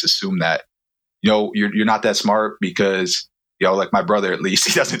kind of just assume that you're not that smart because like my brother, at least,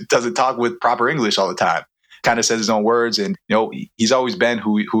 he doesn't talk with proper English all the time. Kind of says his own words, and he's always been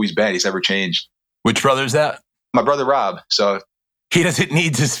who he's been. He's never changed. Which brother is that? My brother Rob. So. He doesn't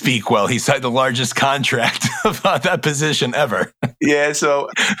need to speak well. He signed the largest contract about that position ever. Yeah, so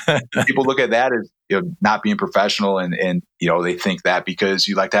people look at that as not being professional, and they think that because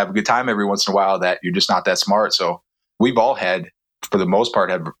you like to have a good time every once in a while that you're just not that smart. So we've all had, for the most part,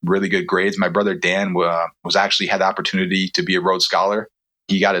 had really good grades. My brother Dan was actually had the opportunity to be a Rhodes Scholar.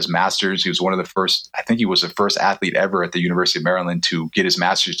 He got his master's. He was one of the first. I think he was the first athlete ever at the University of Maryland to get his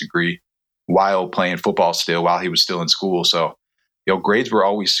master's degree while playing football still, while he was still in school. So. Grades were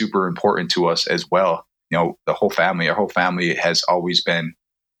always super important to us as well. Our whole family has always been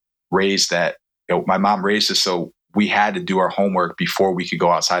raised that, my mom raised us so we had to do our homework before we could go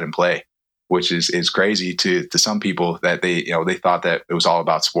outside and play, which is crazy to some people that they thought that it was all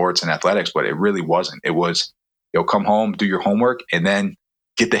about sports and athletics, but it really wasn't. It was, come home, do your homework, and then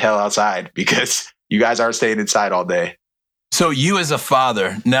get the hell outside because you guys aren't staying inside all day. So you as a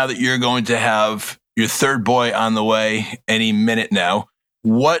father, now that you're going to have your third boy on the way any minute now,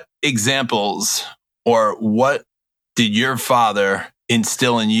 what examples or what did your father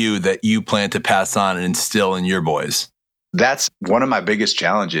instill in you that you plan to pass on and instill in your boys? That's one of my biggest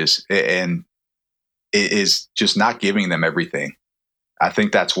challenges, and it is just not giving them everything. I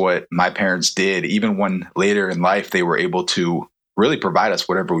think that's what my parents did. Even when later in life they were able to really provide us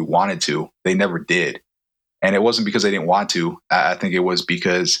whatever we wanted to, they never did. And it wasn't because they didn't want to. I think it was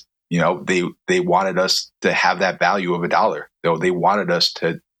because they wanted us to have that value of $1. They wanted us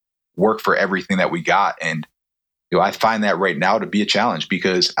to work for everything that we got. And, I find that right now to be a challenge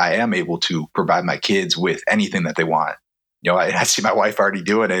because I am able to provide my kids with anything that they want. I see my wife already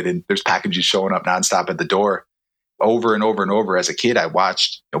doing it, and there's packages showing up nonstop at the door over and over and over. As a kid, I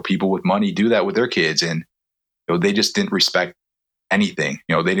watched, people with money do that with their kids, and, they just didn't respect anything.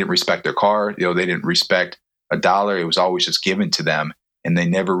 They didn't respect their car. They didn't respect $1. It was always just given to them. And they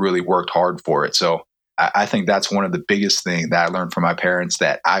never really worked hard for it. So I think that's one of the biggest things that I learned from my parents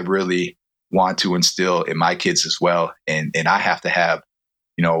that I really want to instill in my kids as well. And I have to have,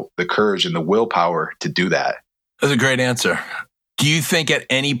 the courage and the willpower to do that. That's a great answer. Do you think at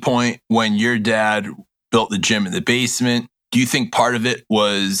any point when your dad built the gym in the basement, do you think part of it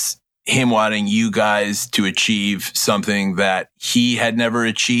was him wanting you guys to achieve something that he had never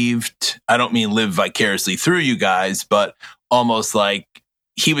achieved. I don't mean live vicariously through you guys, but almost like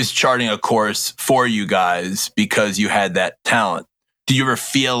he was charting a course for you guys because you had that talent. Do you ever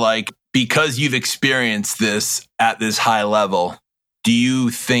feel like because you've experienced this at this high level, do you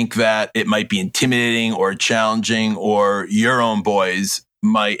think that it might be intimidating or challenging, or your own boys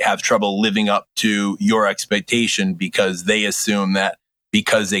might have trouble living up to your expectation because they assume that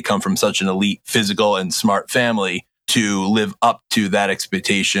because they come from such an elite physical and smart family to live up to that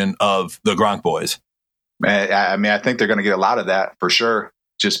expectation of the Gronk boys? I mean, I think they're going to get a lot of that for sure,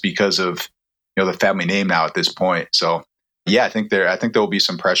 just because of, the family name now at this point. So yeah, I think there will be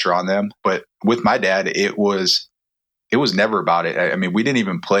some pressure on them. But with my dad, it was never about it. I mean, we didn't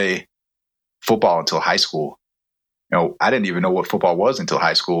even play football until high school. I didn't even know what football was until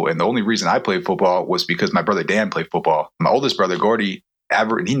high school. And the only reason I played football was because my brother Dan played football. My oldest brother, Gordy,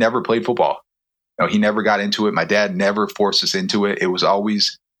 he never played football. He never got into it. My dad never forced us into it. It was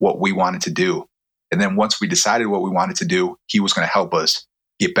always what we wanted to do. And then once we decided what we wanted to do, he was going to help us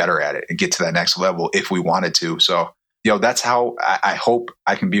get better at it and get to that next level if we wanted to. So, that's how I hope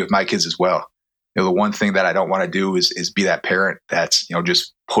I can be with my kids as well. The one thing that I don't want to do is be that parent that's,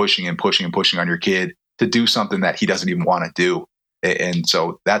 just pushing and pushing and pushing on your kid to do something that he doesn't even want to do. And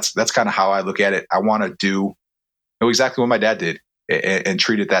so that's kind of how I look at it. I want to do exactly what my dad did and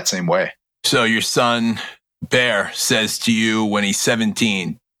treat it that same way. So your son, Bear, says to you when he's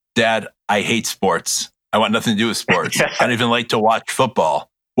 17, Dad, I hate sports. I want nothing to do with sports. I don't even like to watch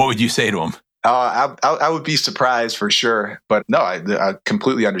football. What would you say to him? I would be surprised for sure. But no, I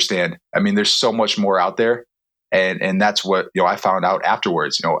completely understand. I mean, there's so much more out there. And that's what, I found out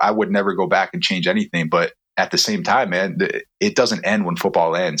afterwards. I would never go back and change anything. But at the same time, man, it doesn't end when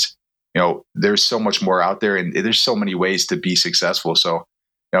football ends. There's so much more out there, and there's so many ways to be successful. So,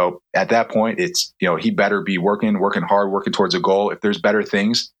 at that point, it's, he better be working hard, working towards a goal. If there's better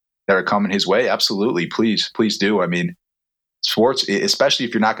things that are coming his way, absolutely. Please do. I mean, sports, especially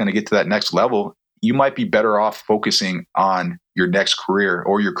if you're not going to get to that next level, you might be better off focusing on your next career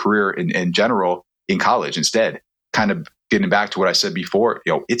or your career in general in college instead. Kind of getting back to what I said before,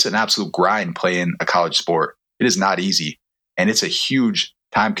 it's an absolute grind playing a college sport. It is not easy. And it's a huge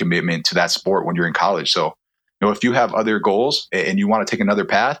time commitment to that sport when you're in college. So, if you have other goals and you want to take another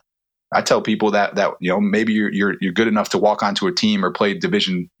path, I tell people that maybe you're good enough to walk onto a team or play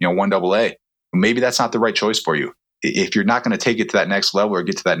Division 1 AA. Maybe that's not the right choice for you. If you're not going to take it to that next level or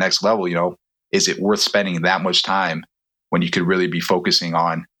get to that next level, is it worth spending that much time when you could really be focusing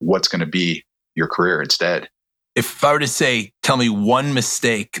on what's going to be your career instead? If I were to say, tell me one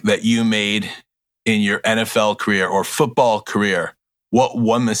mistake that you made in your NFL career or football career, what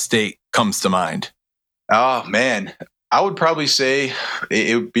one mistake comes to mind? Oh, man. I would probably say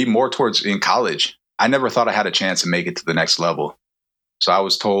it would be more towards in college. I never thought I had a chance to make it to the next level. So I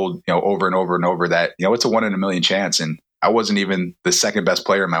was told, over and over and over that, it's a 1 in a million chance. And I wasn't even the second best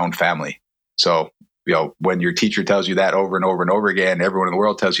player in my own family. So, when your teacher tells you that over and over and over again, everyone in the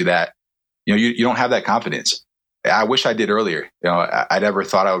world tells you that, you don't have that confidence. I wish I did earlier. I never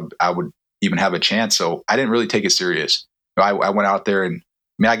thought I would even have a chance. So I didn't really take it serious. I went out there and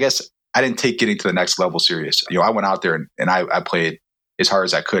I guess I didn't take getting to the next level serious. I went out there and I played as hard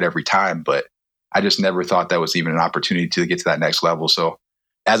as I could every time, but I just never thought that was even an opportunity to get to that next level. So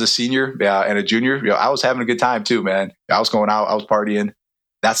as a senior and a junior, I was having a good time too, man. I was going out, I was partying.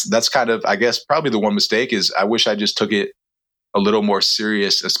 That's kind of, I guess, probably the one mistake is I wish I just took it a little more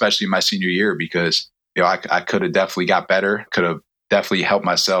serious, especially my senior year, because, I could have definitely got better, could have definitely helped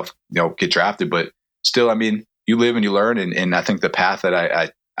myself, get drafted. But still, I mean, you live and you learn. And I think the path that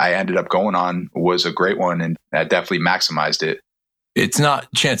I ended up going on was a great one, and I definitely maximized it. It's not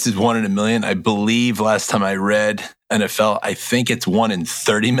chances 1 in a million. I believe last time I read NFL, I think it's 1 in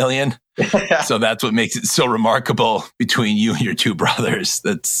 30 million. So that's what makes it so remarkable between you and your two brothers.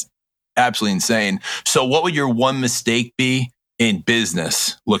 That's absolutely insane. So what would your one mistake be in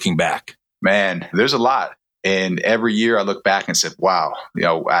business looking back? Man, there's a lot. And every year I look back and say, wow,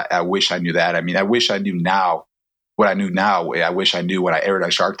 I wish I knew that. I mean, I wish I knew now what I knew now. I wish I knew when I aired on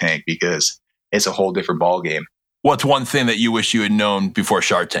Shark Tank, because it's a whole different ballgame. What's one thing that you wish you had known before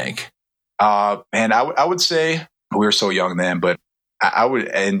Shark Tank? Man, I would say we were so young then, but I would,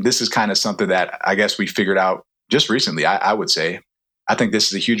 and this is kind of something that I guess we figured out just recently. I would say, I think this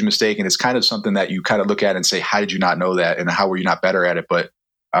is a huge mistake, and it's kind of something that you kind of look at and say, how did you not know that? And how were you not better at it? But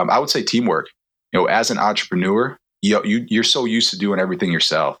I would say teamwork. As an entrepreneur, you're so used to doing everything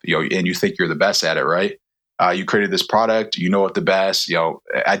yourself, and you think you're the best at it, right? You created this product, it the best.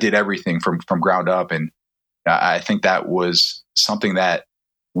 I did everything from ground up, and I think that was something that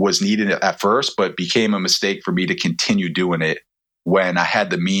was needed at first, but became a mistake for me to continue doing it when I had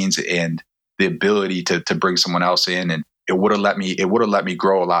the means and the ability to bring someone else in, and it would have let me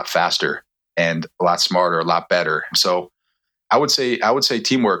grow a lot faster and a lot smarter, a lot better. So I would say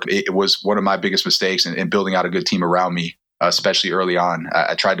teamwork, it was one of my biggest mistakes in building out a good team around me, especially early on.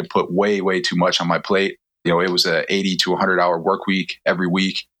 I tried to put way too much on my plate. It was a 80 to 100 hour work week every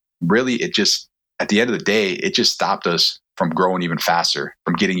week. Really, it just, at the end of the day, it just stopped us from growing even faster,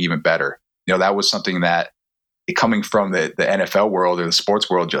 from getting even better. That was something that, coming from the NFL world or the sports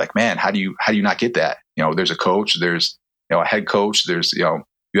world, you're like, man, how do you not get that? There's a coach, there's a head coach, there's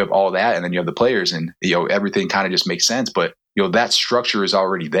you have all that, and then you have the players, and everything kind of just makes sense. But that structure is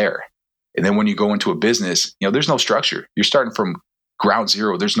already there. And then when you go into a business, there's no structure. You're starting from ground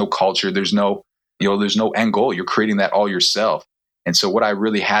zero. There's no culture. There's no end goal. You're creating that all yourself. And so what I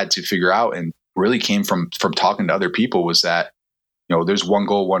really had to figure out, and really came from talking to other people, was that, there's one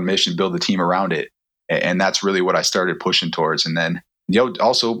goal, one mission, build the team around it. And that's really what I started pushing towards. And then,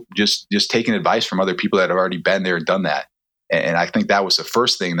 also just taking advice from other people that have already been there and done that. And I think that was the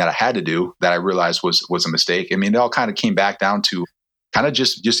first thing that I had to do that I realized was a mistake. I mean, it all kind of came back down to kind of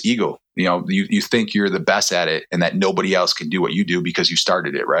just ego. You think you're the best at it and that nobody else can do what you do because you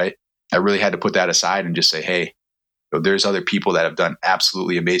started it, right? I really had to put that aside and just say, hey, there's other people that have done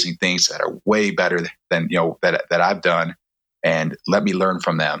absolutely amazing things that are way better than, that I've done, and let me learn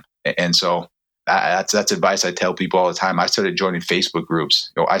from them. And so that's advice I tell people all the time. I started joining Facebook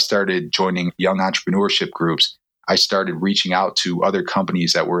groups. I started joining young entrepreneurship groups. I started reaching out to other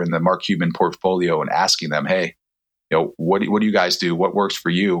companies that were in the Mark Cuban portfolio and asking them, hey, what do you guys do? What works for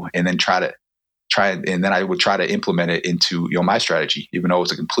you? And then and then I would try to implement it into, my strategy. Even though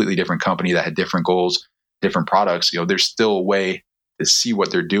it's a completely different company that had different goals, different products, there's still a way to see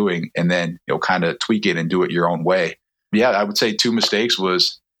what they're doing and then, kind of tweak it and do it your own way. Yeah, I would say 2 mistakes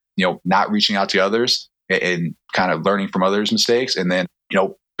was, not reaching out to others and kind of learning from others' mistakes, and then,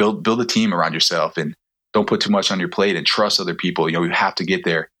 build a team around yourself and don't put too much on your plate and trust other people. You have to get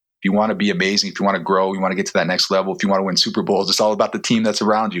there. If you want to be amazing, if you want to grow, you want to get to that next level, if you want to win Super Bowls, it's all about the team that's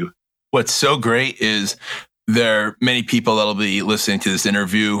around you. What's so great is there are many people that'll be listening to this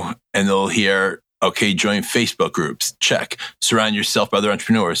interview and they'll hear, okay, join Facebook groups, check. Surround yourself by other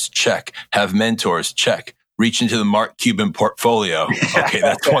entrepreneurs, check. Have mentors, check. Reach into the Mark Cuban portfolio. Okay,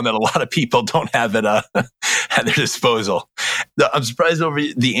 that's one that a lot of people don't have at their disposal. I'm surprised over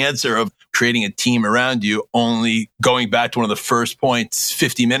the answer of creating a team around you, only going back to one of the first points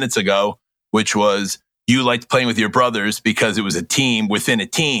 50 minutes ago, which was you liked playing with your brothers because it was a team within a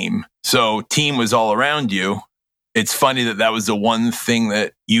team. So team was all around you. It's funny that was the one thing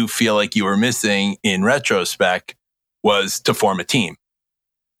that you feel like you were missing in retrospect, was to form a team.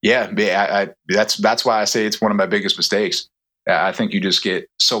 Yeah, that's why I say it's one of my biggest mistakes. I think you just get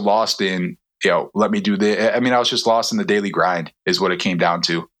so lost in, let me do this. I mean, I was just lost in the daily grind is what it came down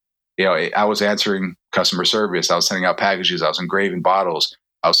to. I was answering customer service. I was sending out packages. I was engraving bottles.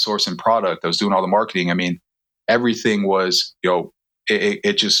 I was sourcing product. I was doing all the marketing. I mean, everything was,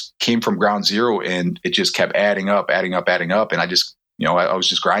 it just came from ground zero, and it just kept adding up. And I just, I was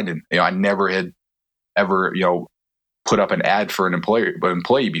just grinding. I never had ever, put up an ad for an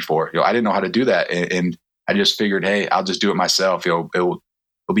employee before. I didn't know how to do that. And I just figured, hey, I'll just do it myself. It'll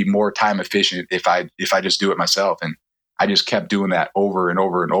be more time efficient if I just do it myself. And I just kept doing that over and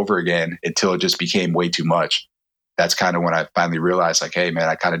over and over again until it just became way too much. That's kind of when I finally realized, like, hey, man,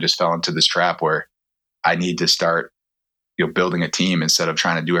 I kind of just fell into this trap where I need to start, building a team instead of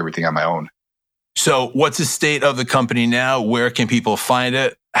trying to do everything on my own. So what's the state of the company now? Where can people find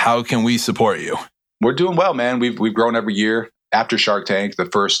it? How can we support you? We're doing well, man. We've grown every year. After Shark Tank, the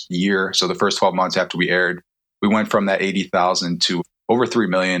first year, so the first 12 months after we aired, we went from that 80,000 to over 3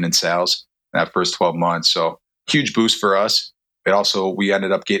 million in sales in that first 12 months. So huge boost for us. But also, we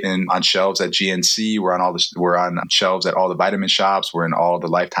ended up getting on shelves at GNC. We're on shelves at all the vitamin shops. We're in all the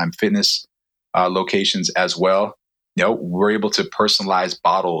Lifetime Fitness locations as well. We're able to personalize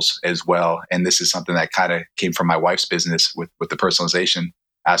bottles as well. And this is something that kind of came from my wife's business with the personalization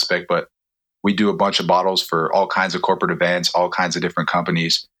aspect. But we do a bunch of bottles for all kinds of corporate events, all kinds of different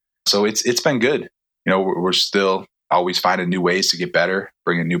companies. So it's been good. We're still always finding new ways to get better,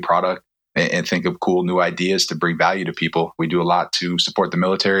 bring a new product, and think of cool new ideas to bring value to people. We do a lot to support the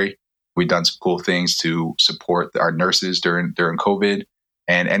military. We've done some cool things to support our nurses during COVID.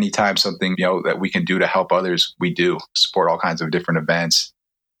 And anytime something, that we can do to help others, we do support all kinds of different events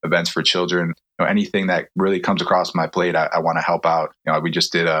for children. Anything that really comes across my plate, I want to help out. We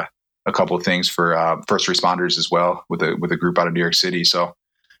just did a couple of things for first responders as well with a group out of New York City. So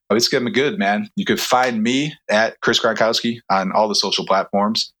It's getting good, man. You could find me at Chris Gronkowski on all the social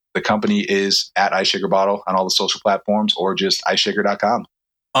platforms. The company is at Ice Shaker Bottle on all the social platforms, or just iceshaker.com.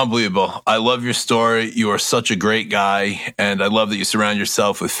 Unbelievable. I love your story. You are such a great guy. And I love that you surround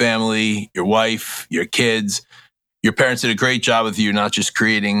yourself with family, your wife, your kids. Your parents did a great job with you, not just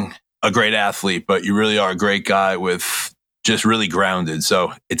creating a great athlete, but you really are a great guy with just really grounded.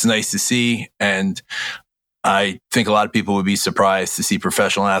 So it's nice to see. And I think a lot of people would be surprised to see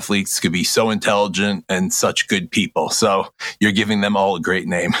professional athletes could be so intelligent and such good people. So you're giving them all a great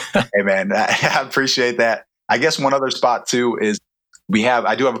name. Hey, man, I appreciate that. I guess one other spot too is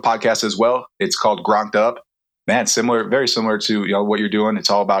I do have a podcast as well. It's called Gronked Up. Man, very similar to what you're doing.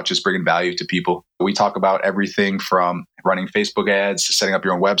 It's all about just bringing value to people. We talk about everything from running Facebook ads to setting up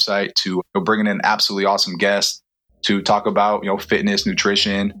your own website to bringing in absolutely awesome guests to talk about fitness,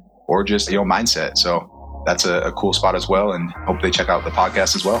 nutrition, or just mindset. So that's a cool spot as well, and hope they check out the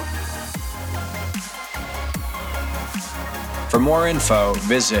podcast as well. For more info,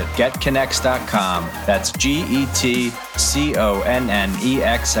 visit getconnex.com. That's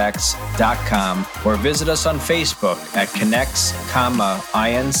GETCONNEXX.com, or visit us on Facebook at Connex,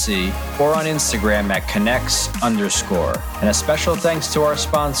 INC, or on Instagram at Connex_. And a special thanks to our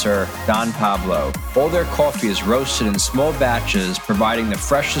sponsor, Don Pablo. All their coffee is roasted in small batches, providing the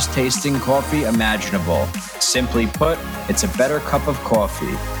freshest tasting coffee imaginable. Simply put, it's a better cup of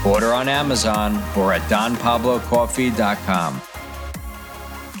coffee. Order on Amazon or at donpablocoffee.com.